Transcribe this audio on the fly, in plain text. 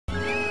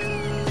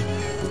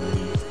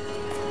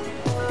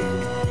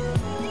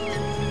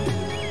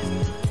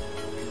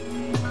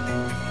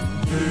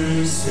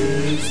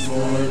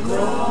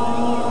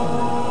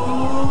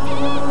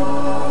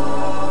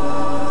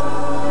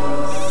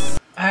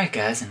Alright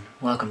guys, and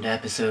welcome to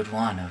episode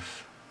 1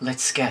 of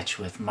Let's Sketch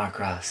with Mark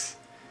Ross.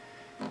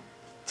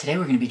 Today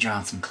we're going to be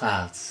drawing some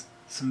clouds,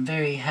 some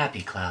very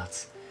happy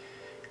clouds.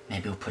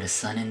 Maybe we'll put a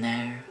sun in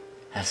there,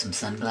 have some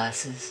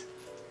sunglasses.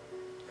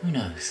 Who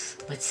knows?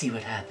 Let's see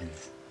what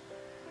happens.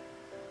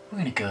 We're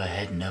going to go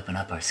ahead and open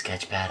up our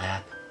Sketchpad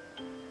app.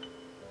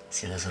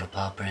 See those little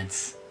paw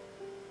prints?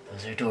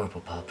 Those are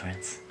adorable paw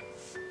prints.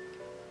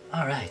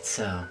 Alright,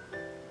 so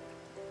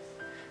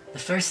the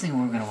first thing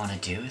we're going to want to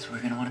do is we're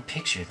going to want to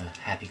picture the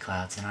happy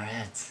clouds in our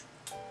heads.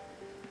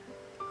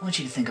 I want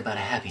you to think about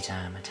a happy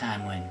time, a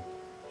time when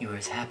you were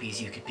as happy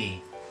as you could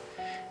be.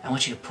 I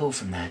want you to pull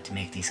from that to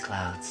make these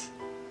clouds.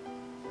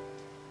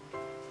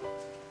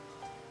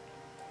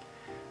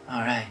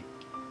 Alright,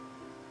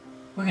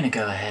 we're going to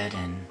go ahead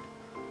and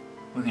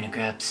we're going to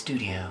grab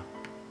Studio.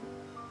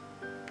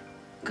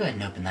 Go ahead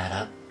and open that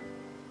up.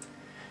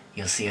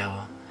 You'll see I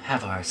will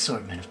have our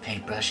assortment of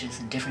paintbrushes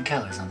and different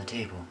colors on the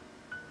table.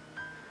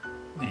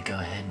 We're going to go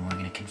ahead and we're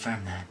going to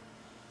confirm that.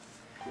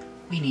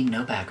 We need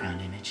no background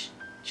image,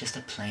 just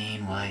a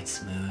plain white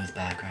smooth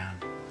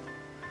background.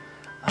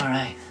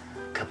 Alright,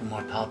 a couple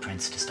more paw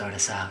prints to start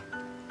us out.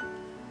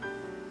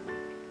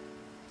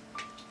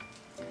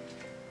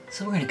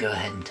 So we're going to go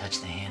ahead and touch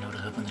the handle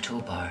to open the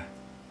toolbar.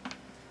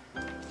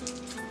 We're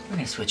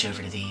going to switch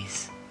over to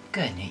these.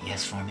 Go ahead and hit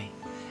yes for me.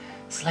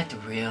 Select a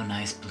real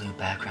nice blue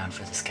background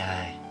for the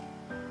sky.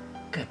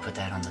 Go ahead and put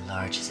that on the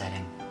large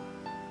setting.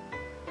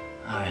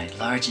 Alright,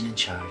 large and in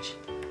charge.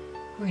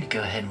 We're going to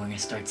go ahead and we're going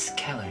to start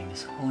coloring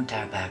this whole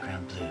entire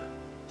background blue,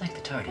 like the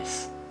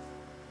TARDIS.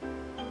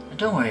 Now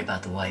don't worry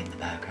about the white in the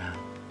background.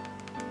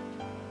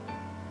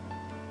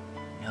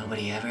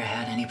 Nobody ever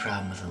had any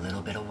problem with a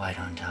little bit of white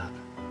on top.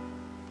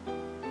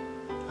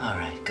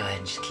 Alright, go ahead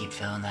and just keep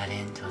filling that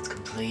in until it's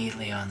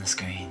completely on the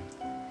screen.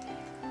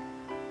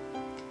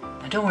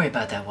 Now don't worry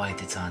about that white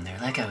that's on there.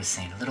 Like I was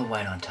saying, a little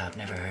white on top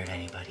never hurt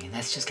anybody, and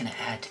that's just going to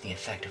add to the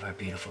effect of our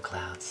beautiful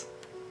clouds.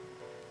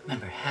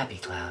 Remember, happy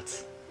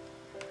clouds.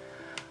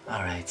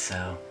 Alright,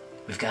 so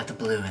we've got the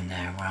blue in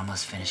there. We're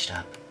almost finished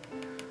up.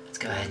 Let's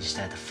go ahead and just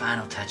add the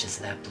final touches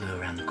of that blue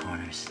around the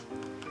corners.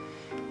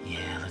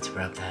 Yeah, let's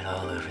rub that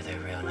all over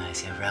there real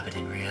nice. Yeah, rub it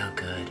in real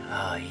good.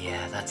 Oh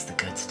yeah, that's the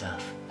good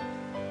stuff.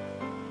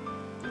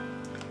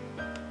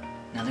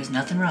 Now there's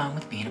nothing wrong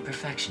with being a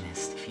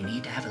perfectionist. If you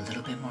need to have a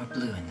little bit more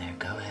blue in there,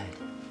 go ahead.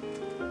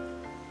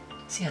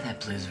 See how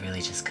that blue's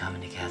really just coming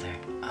together?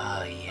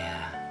 Oh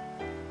yeah.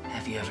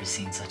 Have you ever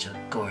seen such a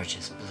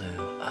gorgeous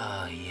blue?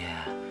 Oh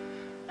yeah.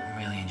 I'm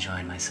really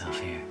enjoying myself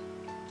here.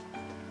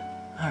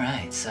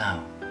 Alright, so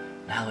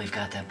now that we've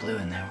got that blue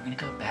in there, we're going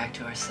to go back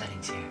to our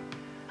settings here.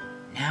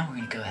 Now we're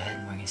going to go ahead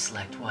and we're going to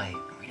select white.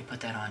 We're going to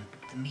put that on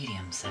the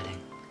medium setting.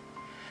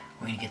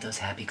 We're going to get those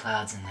happy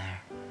clouds in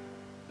there.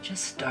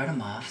 Just start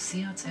them off.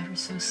 See how it's ever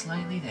so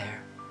slightly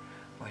there.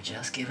 We're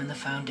just giving the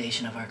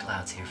foundation of our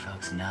clouds here,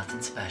 folks.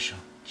 Nothing special.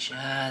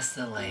 Just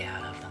the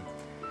layout of them.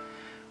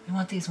 We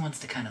want these ones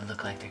to kind of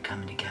look like they're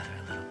coming together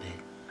a little bit.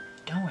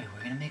 Don't worry,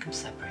 we're going to make them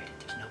separated.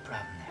 There's no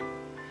problem there.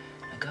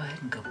 Now go ahead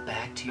and go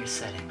back to your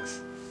settings.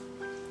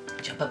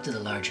 Jump up to the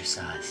larger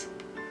size.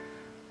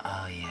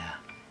 Oh yeah.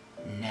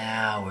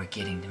 Now we're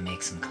getting to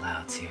make some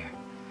clouds here.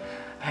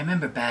 I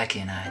remember back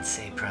in, I'd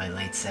say probably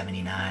late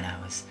 '79, I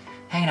was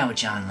hanging out with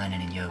John Lennon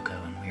and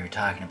Yoko, and we were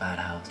talking about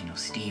how,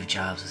 Steve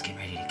Jobs was getting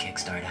ready to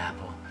kickstart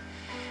Apple.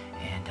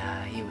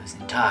 And he was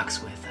in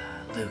talks with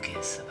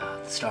Lucas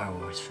about the Star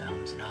Wars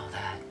films and all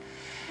that.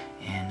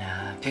 And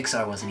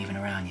Pixar wasn't even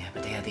around yet,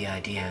 but they had the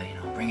idea,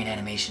 bringing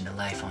animation to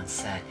life on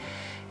set.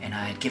 And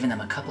I had given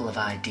them a couple of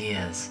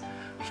ideas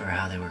for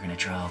how they were going to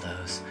draw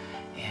those.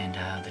 And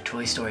the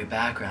Toy Story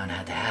background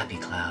had the happy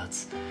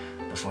clouds.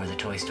 Before the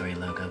Toy Story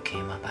logo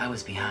came up, I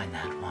was behind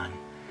that one.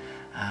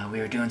 We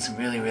were doing some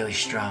really, really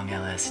strong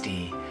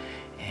LSD.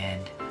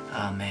 And,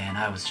 oh man,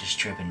 I was just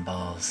tripping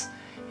balls.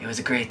 It was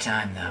a great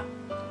time, though.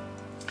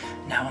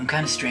 Now, I'm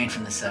kind of straying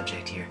from the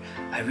subject here.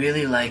 I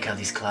really like how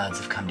these clouds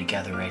have come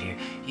together right here.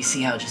 You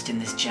see how just in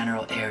this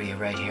general area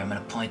right here, I'm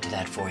going to point to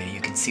that for you.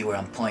 You can see where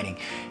I'm pointing.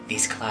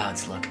 These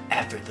clouds look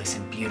effortless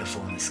and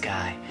beautiful in the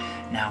sky.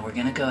 Now, we're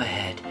going to go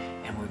ahead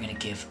and we're going to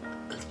give,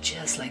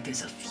 just like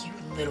there's a few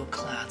little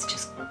clouds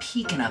just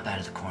peeking up out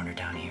of the corner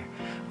down here.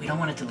 We don't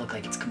want it to look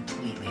like it's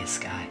completely a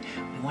sky.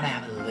 We want to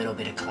have a little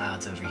bit of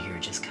clouds over here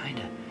just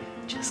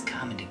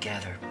coming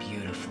together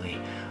beautifully.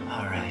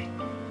 Alright.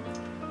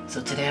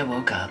 So today I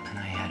woke up and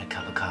I had a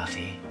cup of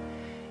coffee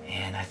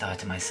and I thought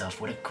to myself,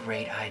 what a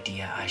great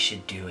idea I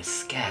should do a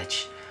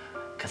sketch,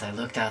 because I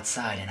looked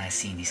outside and I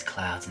seen these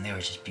clouds and they were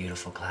just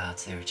beautiful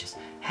clouds. They were just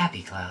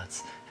happy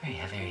clouds, very,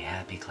 very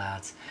happy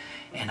clouds.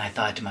 And I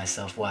thought to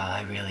myself, wow,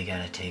 I really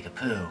gotta take a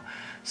poo.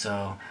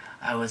 So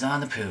I was on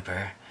the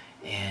pooper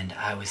and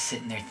I was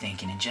sitting there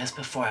thinking, and just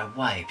before I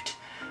wiped,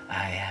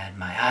 I had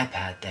my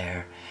iPad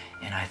there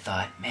and I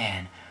thought,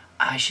 man,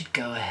 I should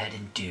go ahead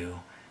and do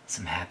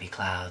some happy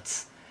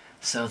clouds.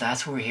 So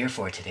that's what we're here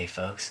for today,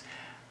 folks.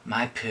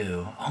 My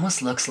poo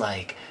almost looks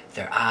like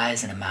their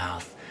eyes and a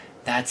mouth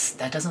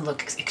that doesn't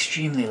look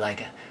extremely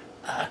like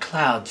a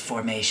cloud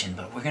formation,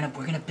 but we're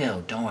gonna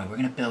build. Don't worry, we're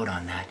gonna build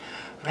on that.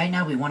 Right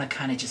now we want to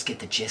kind of just get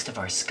the gist of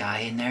our sky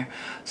in there.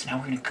 So now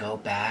we're going to go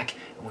back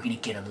and we're going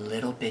to get a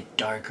little bit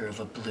darker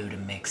of a blue to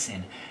mix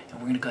in. And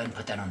we're going to go ahead and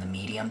put that on the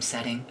medium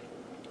setting.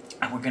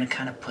 And we're going to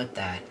kind of put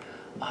that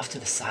off to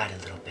the side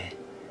a little bit.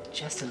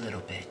 Just a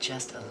little bit,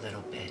 just a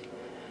little bit.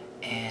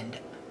 And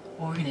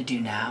what we're going to do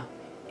now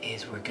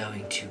is we're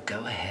going to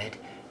go ahead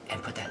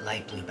and put that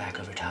light blue back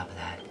over top of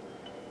that.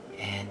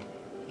 And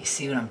you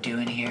see what I'm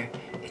doing here?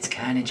 It's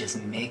kind of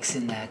just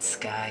mixing that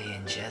sky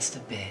in just a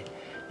bit.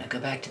 Now go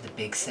back to the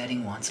big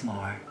setting once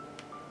more,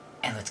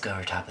 and let's go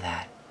over top of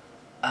that.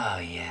 Oh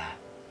yeah,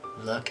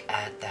 look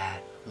at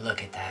that,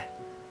 look at that,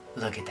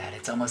 look at that.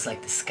 It's almost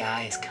like the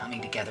sky is coming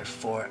together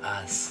for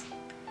us.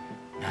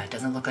 Now it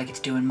doesn't look like it's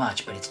doing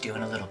much, but it's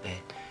doing a little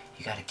bit.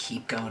 You gotta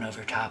keep going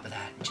over top of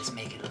that and just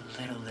make it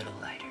a little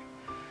lighter.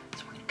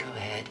 So we're gonna go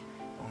ahead,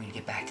 and we're gonna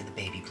get back to the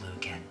baby blue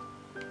again.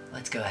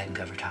 Let's go ahead and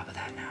go over top of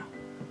that now.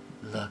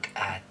 Look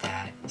at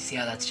that. See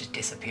how that's just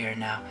disappearing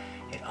now?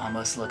 It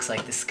almost looks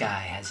like the sky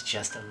has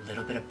just a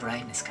little bit of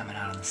brightness coming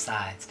out on the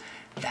sides.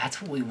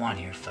 That's what we want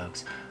here,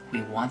 folks.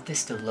 We want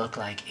this to look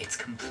like it's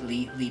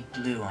completely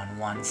blue on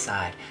one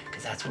side,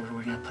 because that's where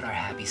we're going to put our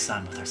happy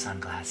sun with our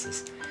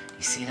sunglasses.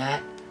 You see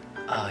that?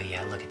 Oh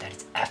yeah, look at that.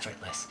 It's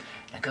effortless.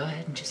 Now go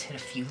ahead and just hit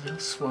a few little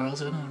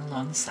swirls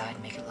along the side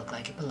and make it look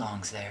like it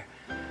belongs there.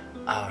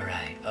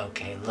 Alright,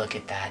 okay, look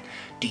at that.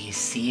 Do you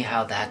see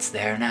how that's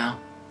there now?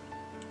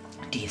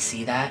 Do you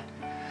see that?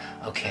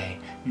 Okay,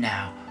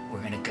 now we're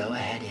going to go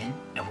ahead in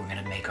and we're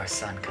going to make our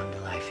sun come to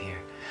life here.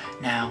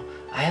 Now,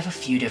 I have a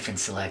few different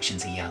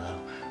selections of yellow.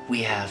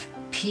 We have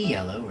pea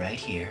yellow right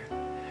here.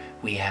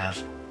 We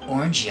have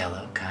orange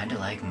yellow, kind of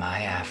like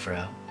my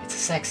afro. It's a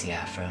sexy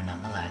afro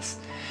nonetheless.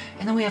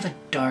 And then we have a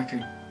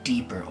darker,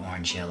 deeper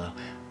orange yellow.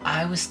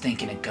 I was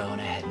thinking of going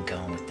ahead and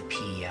going with the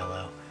pea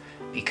yellow,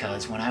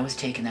 because when I was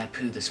taking that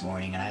poo this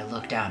morning and I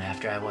looked down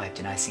after I wiped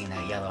and I seen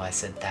that yellow, I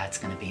said that's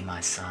going to be my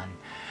sun.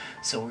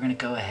 So we're going to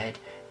go ahead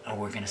and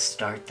we're going to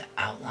start the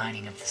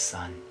outlining of the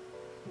sun.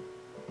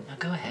 Now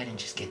go ahead and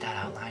just get that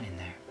outline in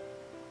there.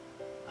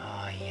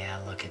 Oh yeah,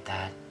 look at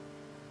that.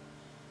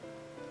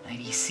 Now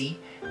you see,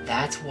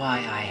 that's why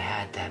I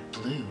had that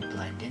blue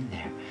blend in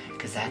there,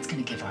 because that's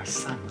going to give our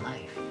sun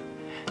life.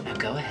 Now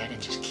go ahead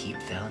and just keep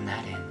filling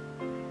that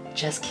in.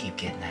 Just keep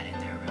getting that in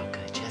there real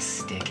good. Just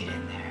stick it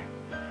in there.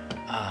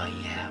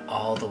 Oh yeah,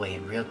 all the way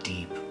real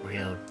deep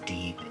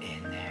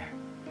in there.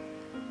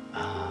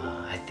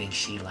 Oh, I think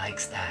she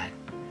likes that.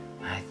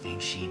 I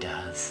think she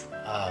does.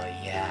 Oh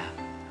yeah.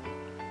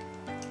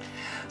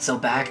 So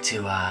back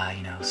to,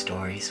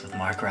 stories with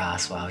Mark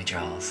Ross while he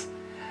draws.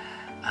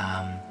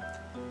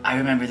 I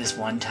remember this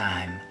one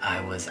time I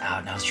was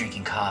out and I was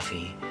drinking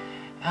coffee.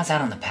 I was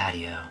out on the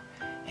patio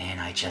and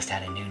I just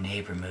had a new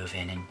neighbor move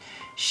in, and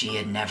she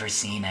had never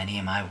seen any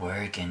of my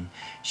work, and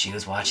she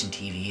was watching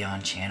TV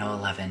on Channel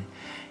 11,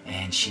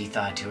 and she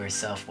thought to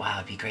herself, wow,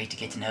 it'd be great to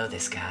get to know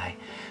this guy.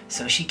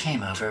 So she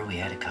came over, we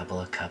had a couple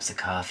of cups of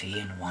coffee,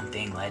 and one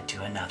thing led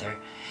to another,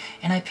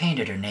 and I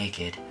painted her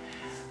naked.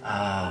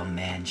 Oh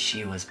man,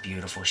 she was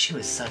beautiful. She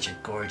was such a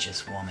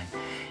gorgeous woman.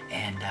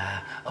 And,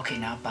 okay,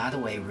 now by the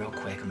way, real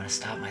quick, I'm going to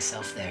stop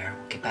myself there.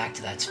 We'll get back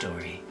to that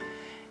story.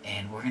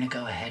 And we're going to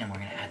go ahead and we're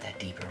going to add that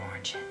deeper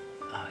orange in.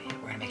 Oh yeah,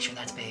 we're going to make sure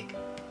that's big.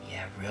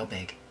 Yeah, real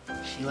big.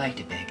 She liked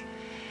it big.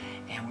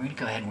 And we're going to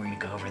go ahead and we're going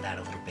to go over that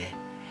a little bit.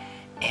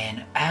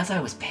 And as I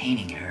was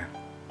painting her,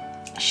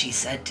 she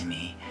said to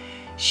me,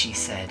 she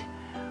said,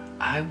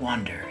 I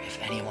wonder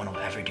if anyone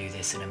will ever do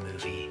this in a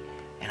movie.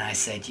 And I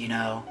said, you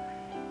know,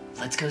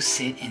 let's go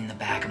sit in the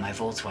back of my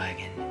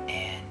Volkswagen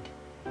and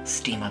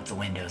steam up the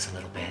windows a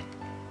little bit.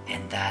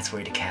 And that's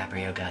where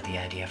DiCaprio got the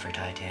idea for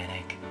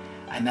Titanic.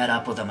 I met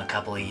up with him a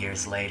couple of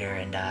years later,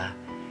 and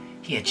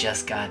he had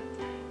just got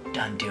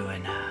done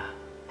doing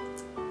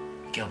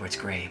Gilbert's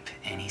Grape,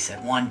 and he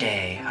said, one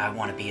day I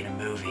want to be in a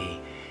movie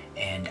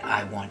and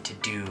I want to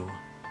do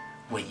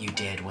what you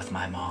did with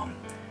my mom.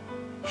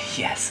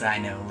 Yes, I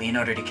know,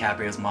 Leonardo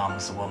DiCaprio's mom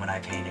was the woman I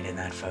painted in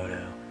that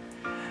photo.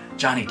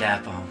 Johnny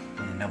Depp,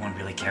 no one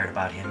really cared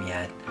about him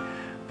yet,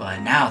 but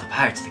now the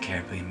Pirates of the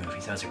Caribbean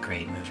movies, those are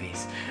great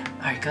movies.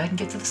 Alright, go ahead and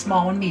get to the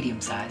small one,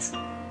 medium size.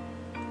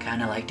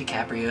 Kind of like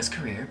DiCaprio's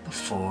career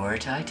before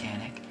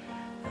Titanic.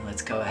 And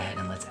let's go ahead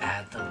and let's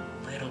add the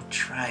little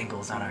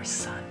triangles on our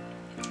sun.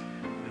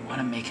 We want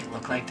to make it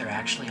look like they're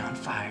actually on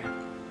fire.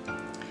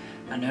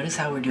 Now notice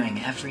how we're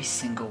doing every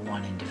single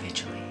one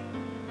individually,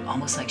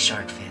 almost like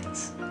shark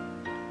fins,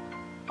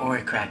 or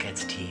a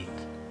crackhead's teeth.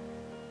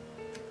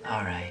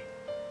 Alright,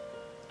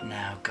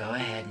 now go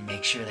ahead and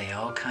make sure they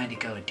all kind of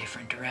go a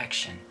different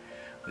direction.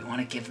 We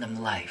want to give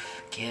them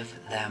life. Give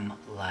them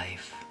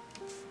life.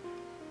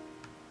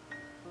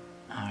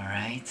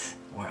 Alright,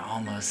 we're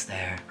almost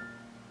there.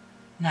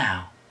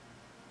 Now,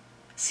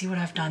 see what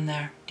I've done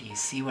there? Do you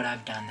see what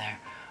I've done there?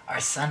 Our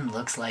sun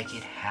looks like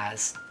it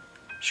has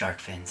shark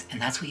fins,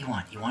 and that's what you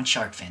want. You want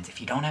shark fins.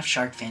 If you don't have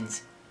shark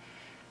fins,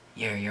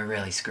 you're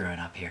really screwing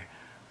up here.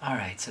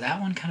 Alright, so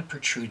that one kind of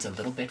protrudes a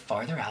little bit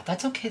farther out.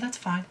 That's okay, that's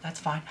fine, that's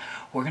fine.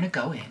 We're going to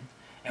go in,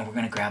 and we're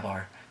going to grab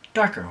our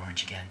darker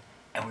orange again,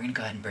 and we're going to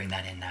go ahead and bring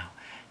that in now.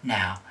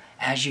 Now,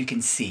 as you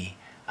can see,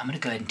 I'm going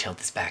to go ahead and tilt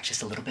this back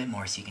just a little bit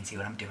more so you can see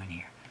what I'm doing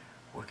here.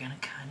 We're going to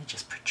kind of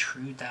just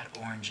protrude that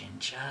orange in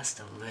just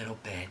a little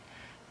bit.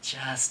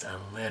 Just a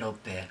little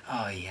bit.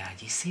 Oh yeah,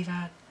 do you see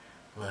that?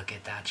 Look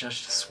at that.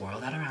 Just swirl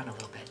that around a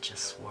little bit.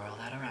 Just swirl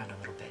that around a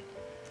little bit.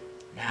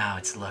 Now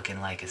it's looking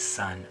like a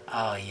sun.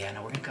 Oh yeah, now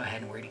we're going to go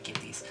ahead and we're going to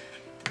give these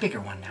a bigger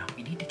one now.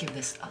 We need to give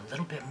this a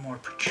little bit more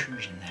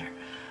protrusion there.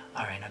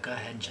 Alright, now go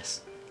ahead and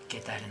just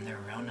get that in there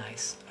real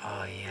nice.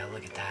 Oh yeah,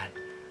 look at that.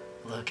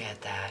 Look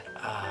at that.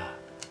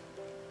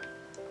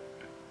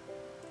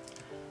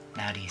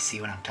 Now do you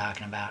see what I'm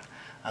talking about?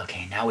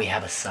 Okay, now we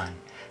have a sun.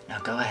 Now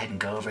go ahead and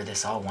go over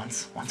this all one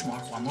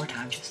more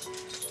time. Just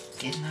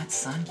get in that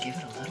sun, give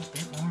it a little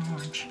bit more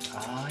orange.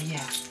 Oh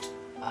yeah,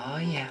 oh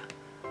yeah.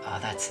 Oh,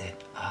 that's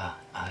it.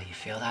 You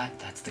feel that?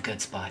 That's the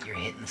good spot. You're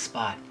hitting the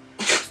spot.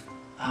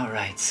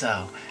 Alright,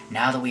 so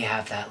now that we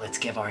have that, let's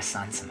give our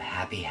sun some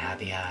happy,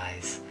 happy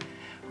eyes.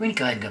 We're going to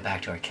go ahead and go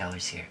back to our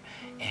colors here.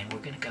 And we're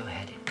going to go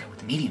ahead and go with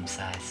the medium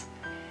size.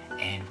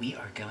 And we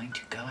are going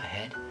to go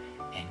ahead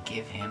and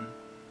give him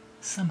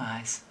some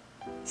eyes.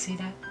 See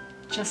that?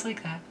 Just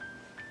like that.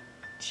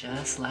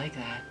 Just like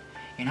that.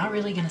 You're not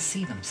really going to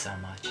see them so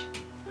much.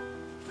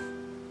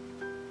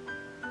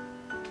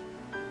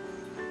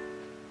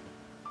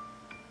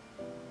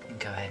 And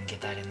go ahead and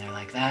get that in there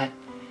like that.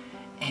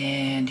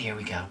 And here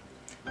we go.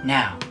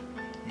 Now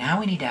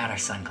we need to add our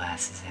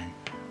sunglasses in.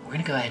 We're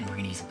going to go ahead and we're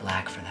going to use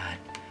black for that.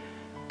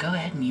 Go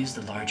ahead and use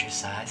the larger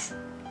size.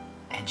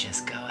 And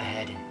just go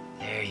ahead and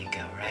there you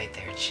go, right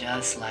there.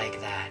 Just like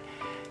that.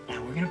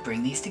 Now we're going to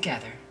bring these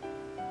together.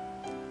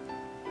 And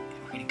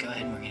we're going to go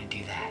ahead and we're going to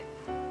do that.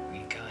 We're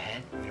going to go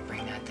ahead, we're going to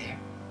bring that there.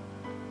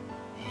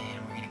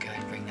 And we're going to go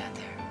ahead and bring that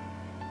there.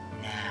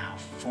 Now,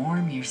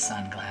 form your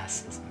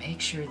sunglasses.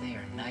 Make sure they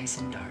are nice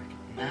and dark.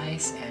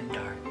 Nice and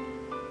dark.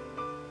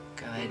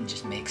 Go ahead and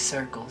just make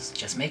circles.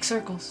 Just make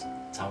circles.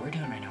 That's all we're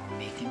doing right now. We're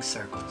making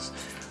circles.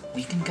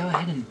 We can go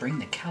ahead and bring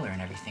the color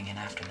and everything in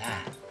after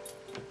that.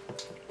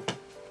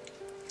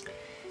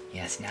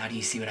 Yes, now do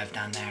you see what I've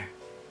done there?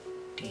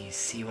 Do you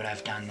see what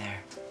I've done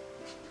there?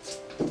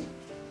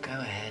 Go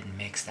ahead and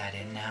mix that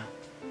in now.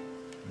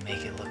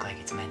 Make it look like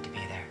it's meant to be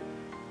there.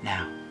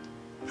 Now,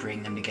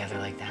 bring them together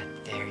like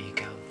that. There you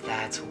go.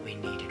 That's what we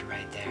needed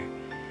right there.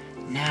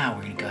 Now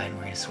we're going to go ahead and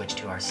we're going to switch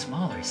to our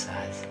smaller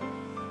size.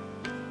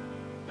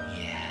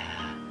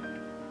 Yeah.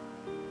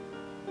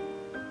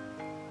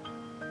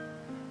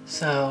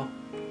 So,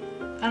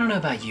 I don't know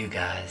about you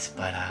guys,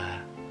 but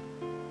I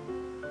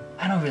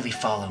don't really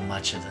follow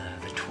much of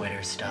the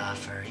Twitter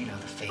stuff or, you know,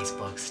 the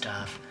Facebook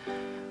stuff.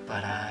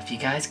 But if you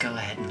guys go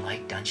ahead and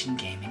like Dungeon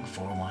Gaming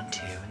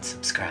 412 and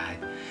subscribe,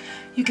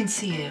 you can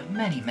see a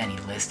many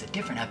list of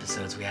different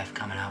episodes we have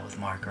coming out with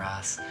Mark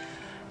Ross.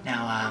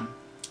 Now,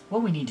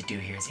 what we need to do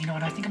here is, you know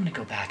what, I think I'm going to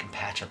go back and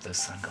patch up those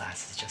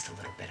sunglasses just a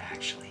little bit,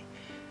 actually.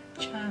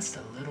 Just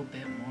a little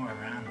bit more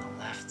around the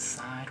left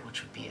side,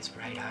 which would be his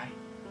right eye.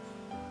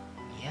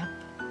 Yep.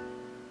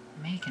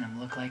 Making them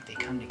look like they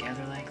come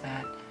together like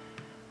that.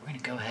 We're going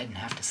to go ahead and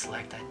have to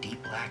select that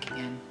deep black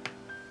again.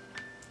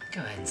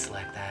 Go ahead and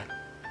select that.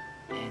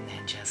 And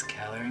then just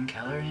color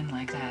in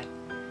like that.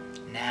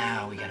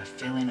 Now we got to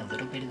fill in a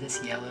little bit of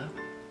this yellow.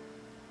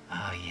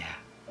 Oh yeah.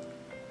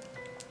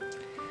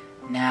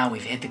 Now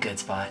we've hit the good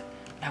spot.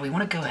 Now we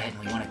want to go ahead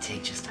and we want to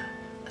take just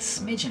a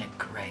smidgen of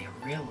gray,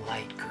 a real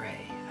light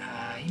gray.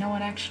 You know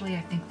what, actually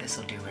I think this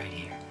will do right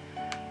here.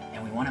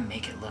 And we want to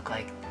make it look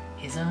like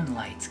his own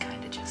light's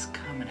kind of just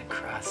coming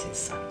across his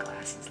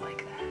sunglasses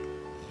like that.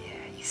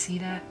 Yeah, you see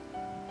that?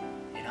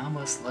 It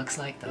almost looks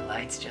like the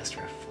light's just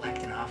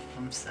reflecting off of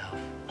himself.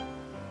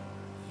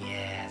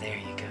 Yeah, there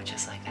you go,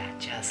 just like that,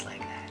 just like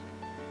that.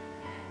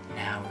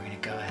 Now we're going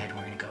to go ahead and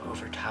we're going to go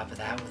over top of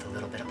that with a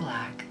little bit of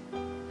black.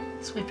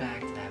 Switch back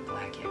to that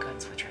black, yeah, go ahead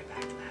and switch right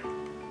back to that.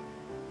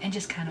 And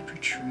just kind of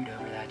protrude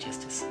over that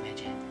just a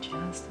smidgen,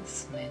 just a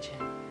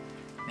smidgen.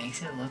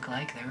 Makes it look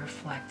like they're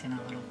reflecting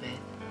a little bit.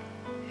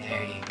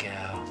 There you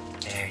go,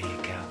 there you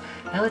go.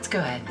 Now let's go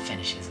ahead and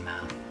finish his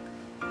mouth.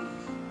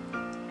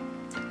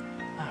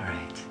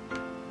 Alright,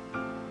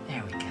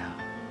 there we go.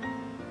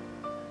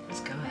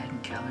 Let's go ahead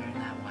and color in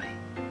that white.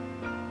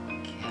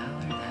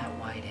 Color that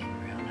white in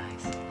real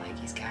nice, like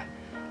he's got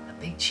a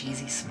big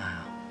cheesy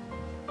smile.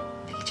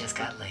 Like he just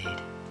got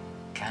laid.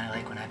 Kind of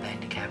like when I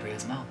banged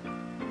DiCaprio's mom.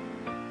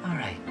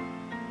 Alright,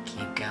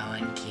 keep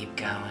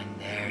going,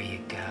 there you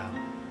go.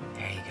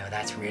 There you go,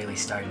 that's really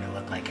starting to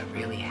look like a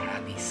really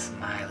happy,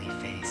 smiley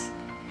face.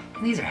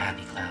 And these are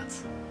happy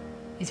clouds.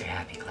 These are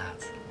happy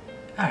clouds.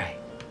 Alright,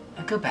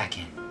 now go back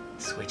in.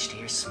 Switch to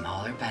your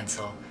smaller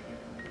pencil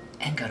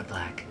and go to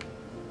black.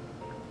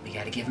 We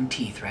gotta give him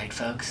teeth, right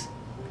folks?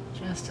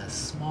 Just a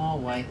small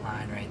white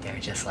line right there,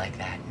 just like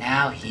that.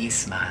 Now he's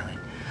smiling.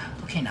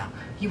 Okay, now,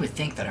 you would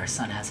think that our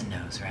sun has a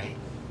nose, right?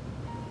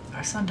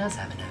 Our sun does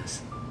have a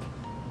nose.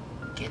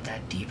 Get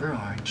that deeper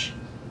orange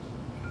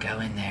and go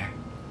in there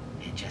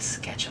and just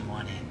sketch them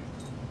one in.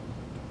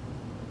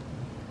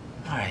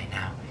 Alright,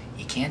 now,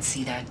 you can't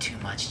see that too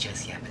much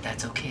just yet, but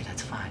that's okay,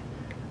 that's fine.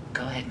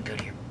 Go ahead and go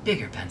to your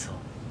bigger pencil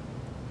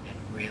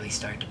and really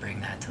start to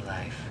bring that to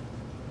life.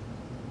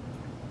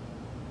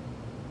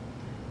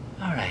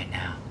 Alright,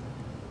 now,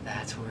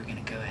 that's where we're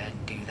going to go ahead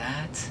and do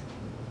that.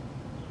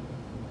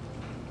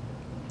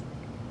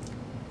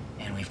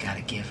 And we've got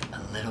to give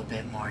a little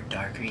bit more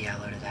darker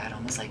yellow to that,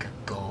 almost like a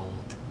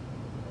gold.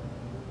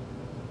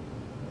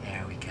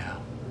 There we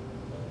go.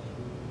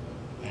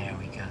 There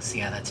we go. See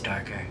how that's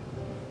darker?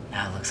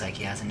 Now it looks like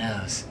he has a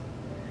nose.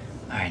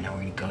 Alright, now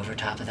we're going to go over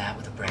top of that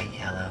with a bright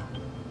yellow.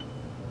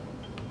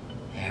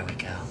 There we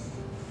go.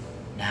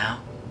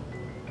 Now,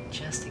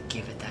 just to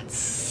give it that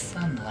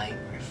sunlight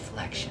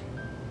reflection.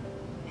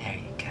 There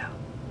you go.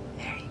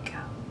 There you go.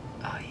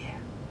 Oh yeah.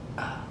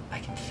 Oh, I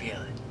can feel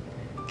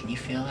it. Can you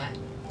feel that?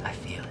 I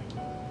feel it.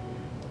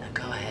 Now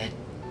go ahead.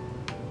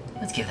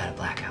 Let's give that a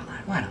black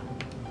outline. Why not?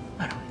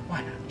 Why not?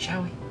 Why not?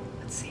 Shall we?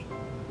 Let's see.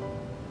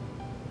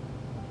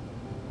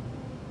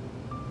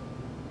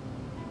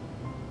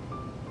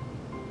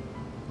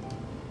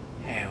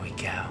 There we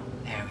go.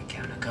 There we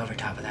go. Now go over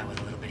top of that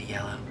with a little bit of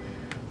yellow.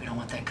 We don't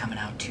want that coming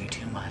out too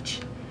much.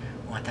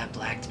 We want that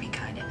black to be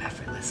kind of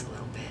effortless a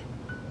little bit.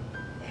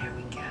 There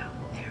we go.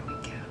 There we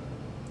go.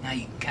 Now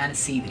you can kind of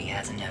see that he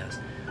has a nose,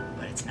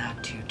 but it's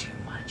not too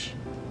much.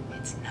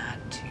 It's not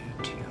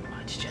too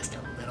much. Just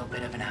a little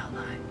bit of an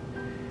outline.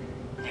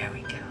 There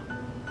we go.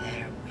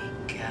 There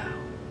we go.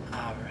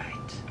 All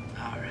right.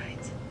 All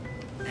right.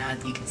 Now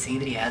you can see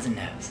that he has a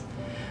nose.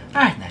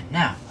 All right then.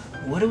 Now,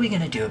 what are we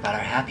going to do about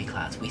our happy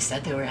clouds? We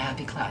said they were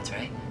happy clouds,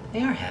 right?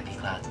 They are happy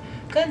clouds.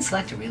 Go ahead and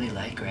select a really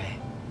light gray.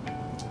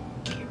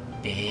 Get your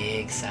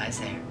big size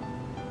there.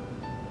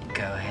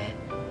 Go ahead.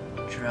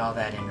 Draw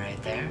that in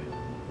right there.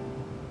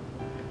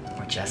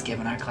 We're just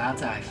giving our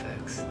clouds eye,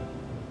 folks.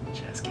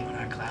 Just giving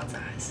our clouds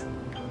eyes.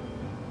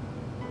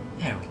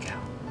 There we go.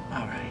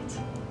 Alright.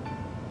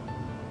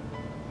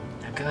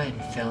 Now go ahead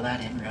and fill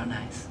that in real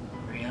nice.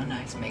 Real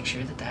nice. Make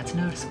sure that that's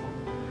noticeable.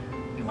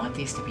 We want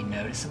these to be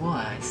noticeable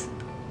eyes.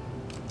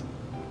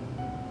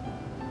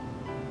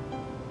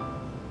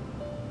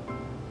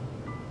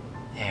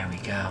 There we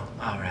go.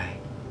 Alright.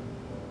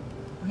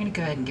 We're going to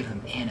go ahead and give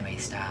them anime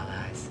style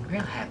eyes.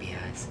 Real happy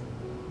eyes.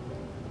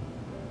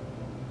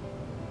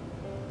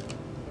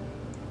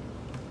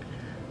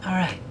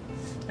 Alright.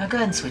 Now go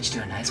ahead and switch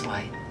to a nice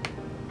white.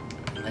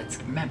 And let's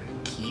remember,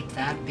 keep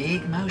that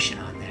big motion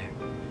on there.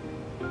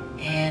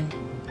 And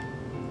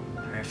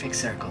perfect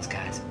circles,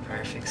 guys.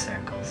 Perfect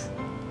circles.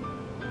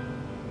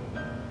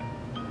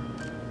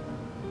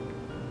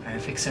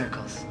 Perfect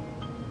circles.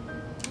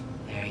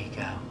 There you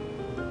go.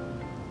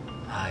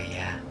 Oh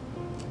yeah.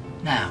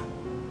 Now,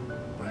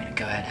 we're going to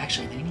go ahead.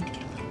 Actually, they need to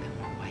get a little bit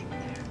more white in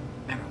there.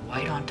 Remember,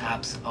 white on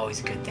top's always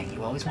a good thing.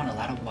 You always want a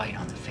lot of white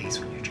on the face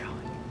when you're drawing.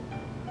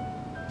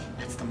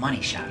 That's the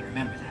money shot.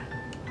 Remember that.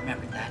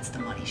 Remember, that's the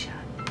money shot.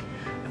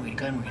 And we're going to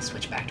go ahead and we're going to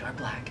switch back to our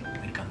black. We're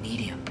going to go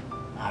medium.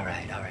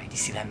 Alright, alright. Do you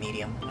see that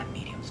medium? That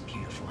medium's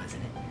beautiful,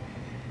 isn't it?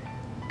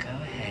 Go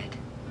ahead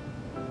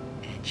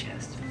and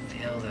just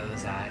fill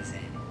those eyes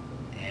in.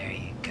 There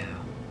you go.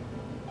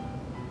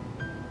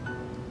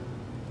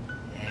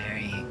 There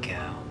you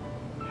go.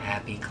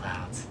 Happy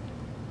clouds.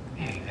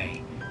 Very,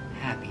 very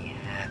happy,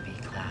 happy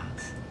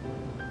clouds.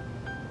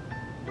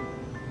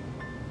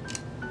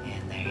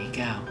 And there you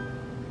go.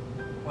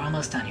 We're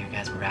almost done here,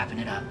 guys. We're wrapping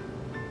it up.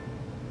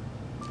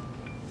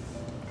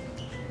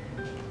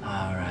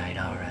 Alright,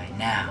 alright.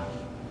 Now,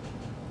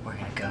 we're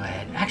going to go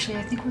ahead. Actually,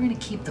 I think we're going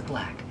to keep the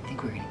black. I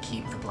think we're going to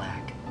keep the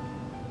black.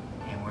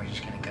 And we're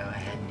just going to go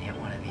ahead and hit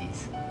one of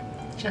these.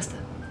 Just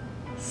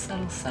a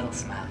subtle, subtle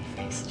smiley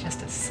face.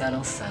 Just a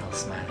subtle, subtle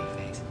smiley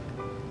face.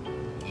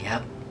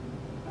 Yep.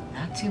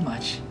 Not too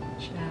much.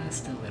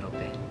 Just a little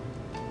bit.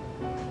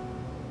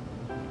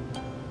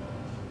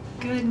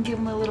 Go ahead and give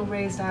him a little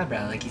raised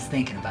eyebrow like he's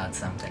thinking about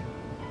something.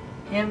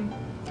 Him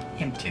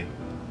too.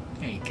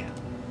 There you go.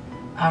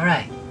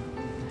 Alright.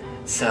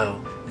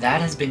 So, that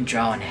has been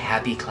drawing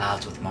happy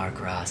clouds with Mark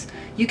Ross.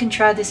 You can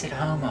try this at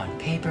home on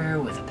paper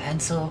with a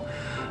pencil,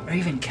 or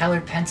even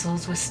colored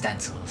pencils with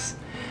stencils.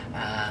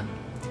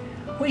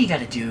 What you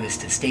gotta do is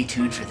to stay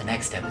tuned for the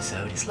next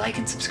episode, is like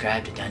and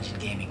subscribe to Dungeon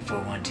Gaming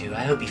 412.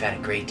 I hope you've had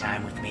a great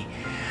time with me.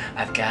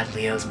 I've got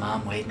Leo's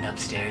mom waiting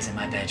upstairs in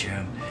my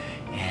bedroom,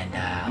 and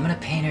I'm gonna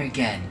paint her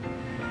again.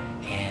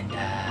 And,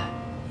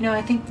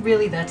 I think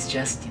really that's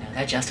just,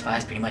 that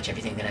justifies pretty much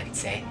everything that I could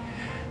say.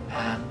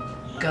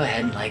 Go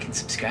ahead and like and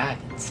subscribe.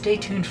 Stay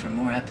tuned for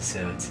more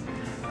episodes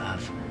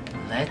of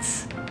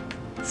Let's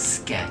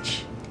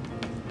Sketch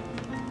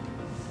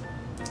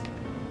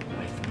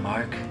with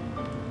Mark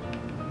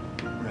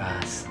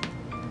Ross.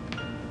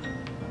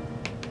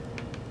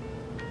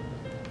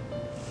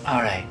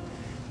 Alright,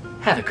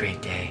 have a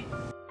great day.